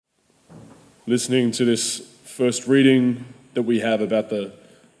listening to this first reading that we have about the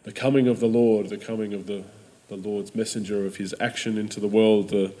coming of the Lord, the coming of the Lord's messenger, of his action into the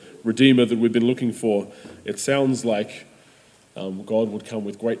world, the Redeemer that we've been looking for, it sounds like God would come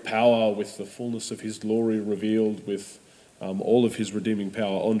with great power, with the fullness of his glory revealed, with all of his redeeming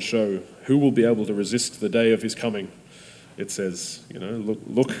power on show. Who will be able to resist the day of his coming? It says,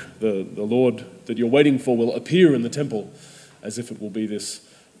 look, the Lord that you're waiting for will appear in the temple, as if it will be this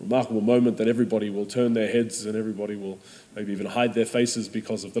remarkable moment that everybody will turn their heads and everybody will maybe even hide their faces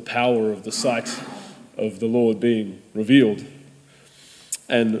because of the power of the sight of the Lord being revealed.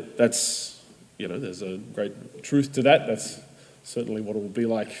 And that's, there's a great truth to that. That's certainly what it will be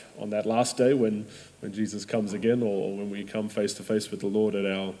like on that last day when Jesus comes again, or when we come face to face with the Lord at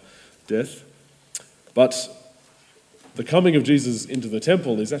our death. But the coming of Jesus into the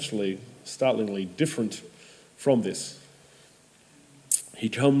temple is actually startlingly different from this. He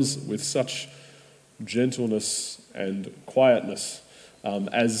comes with such gentleness and quietness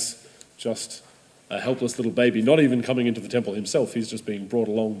as just a helpless little baby, not even coming into the temple himself. He's just being brought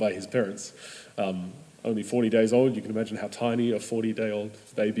along by his parents. Only 40 days old. You can imagine how tiny a 40-day-old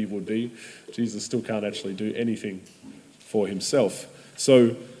baby would be. Jesus still can't actually do anything for himself.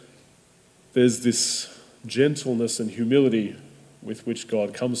 So there's this gentleness and humility with which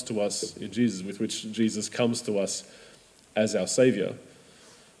God comes to us in Jesus, with which Jesus comes to us as our Savior.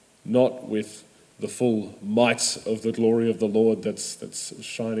 Not with the full might of the glory of the Lord that's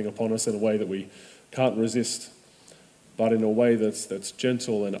shining upon us in a way that we can't resist, but in a way that's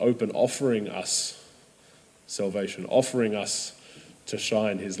gentle and open, offering us salvation, offering us to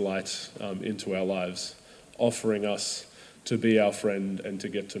shine his light into our lives, offering us to be our friend and to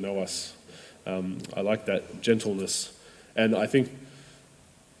get to know us. I like that gentleness. And I think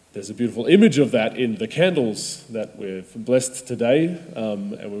there's a beautiful image of that in the candles that we've blessed today.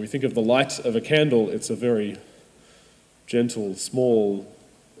 And when we think of the light of a candle, it's a very gentle, small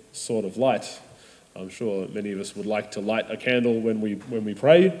sort of light. I'm sure many of us would like to light a candle when we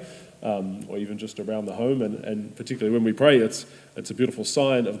pray, or even just around the home. And particularly when we pray, it's a beautiful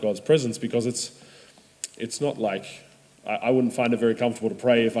sign of God's presence, because it's not like, I wouldn't find it very comfortable to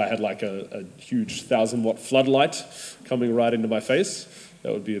pray if I had like a huge 1,000-watt floodlight coming right into my face.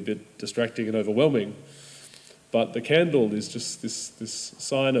 That would be a bit distracting and overwhelming. But the candle is just this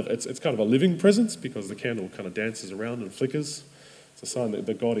sign of, it's kind of a living presence, because the candle kind of dances around and flickers. It's a sign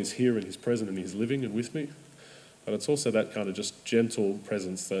that God is here and he's present and he's living and with me. But it's also that kind of just gentle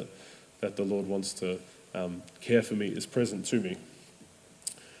presence that the Lord wants to care for me, is present to me.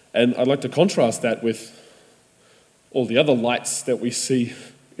 And I'd like to contrast that with all the other lights that we see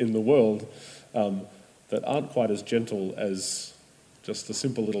in the world that aren't quite as gentle as just a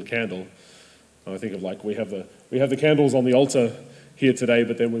simple little candle. And I think of we have the candles on the altar here today,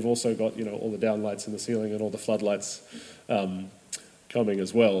 but then we've also got all the downlights in the ceiling and all the floodlights coming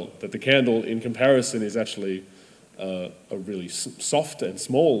as well. That the candle, in comparison, is actually a really soft and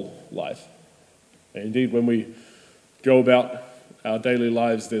small light. And indeed, when we go about our daily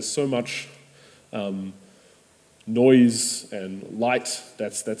lives, there's so much noise and light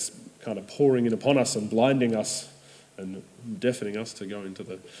that's kind of pouring in upon us and blinding us and deafening us, to go into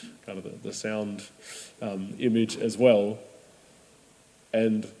the kind of the sound image as well.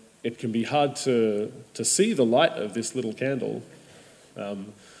 And it can be hard to see the light of this little candle,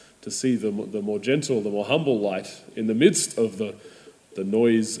 to see the more gentle, the more humble light in the midst of the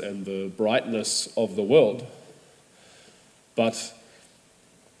noise and the brightness of the world. But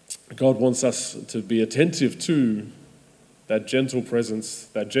God wants us to be attentive to that gentle presence,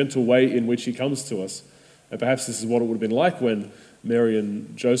 that gentle way in which he comes to us. And perhaps this is what it would have been like when Mary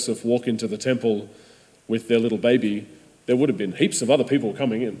and Joseph walk into the temple with their little baby. There would have been heaps of other people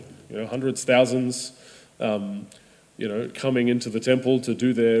coming in, hundreds, thousands, coming into the temple to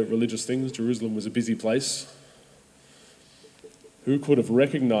do their religious things. Jerusalem was a busy place. Who could have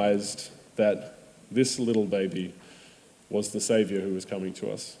recognized that this little baby was the Savior who was coming to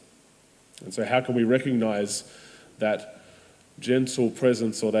us? And so how can we recognize that gentle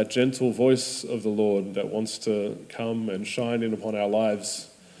presence, or that gentle voice of the Lord that wants to come and shine in upon our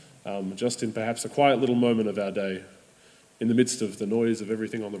lives, just in perhaps a quiet little moment of our day, in the midst of the noise of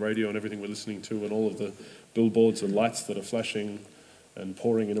everything on the radio and everything we're listening to, and all of the billboards and lights that are flashing and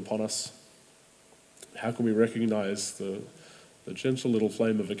pouring in upon us? How can we recognize the gentle little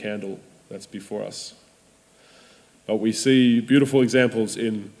flame of a candle that's before us? But we see beautiful examples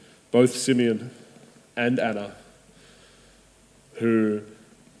in both Simeon and Anna, who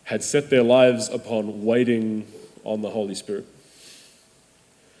had set their lives upon waiting on the Holy Spirit.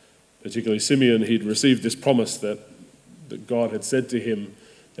 Particularly Simeon, he'd received this promise that God had said to him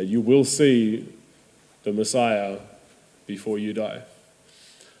that you will see the Messiah before you die.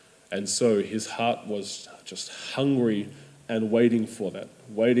 And so his heart was just hungry and waiting for that,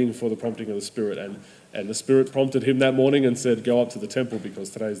 waiting for the prompting of the Spirit. And the Spirit prompted him that morning and said, go up to the temple because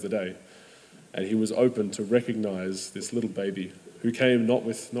today's the day. And he was open to recognize this little baby who came not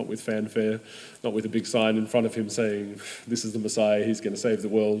with fanfare, not with a big sign in front of him saying, this is the Messiah, he's going to save the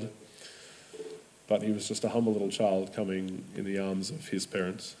world. But he was just a humble little child coming in the arms of his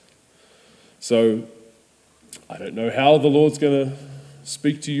parents. So I don't know how the Lord's going to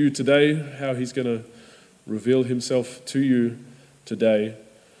speak to you today, how he's going to reveal himself to you today,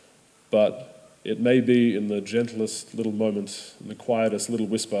 but it may be in the gentlest little moment, in the quietest little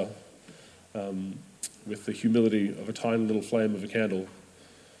whisper, with the humility of a tiny little flame of a candle.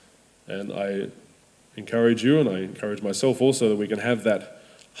 And I encourage you, and I encourage myself also, that we can have that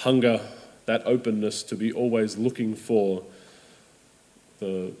hunger, that openness to be always looking for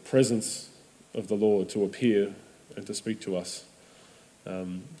the presence of the Lord to appear and to speak to us.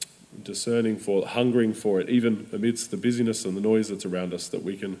 Discerning for, hungering for it, even amidst the busyness and the noise that's around us, that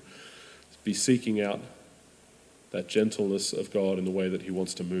we can be seeking out that gentleness of God in the way that he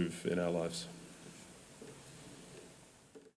wants to move in our lives.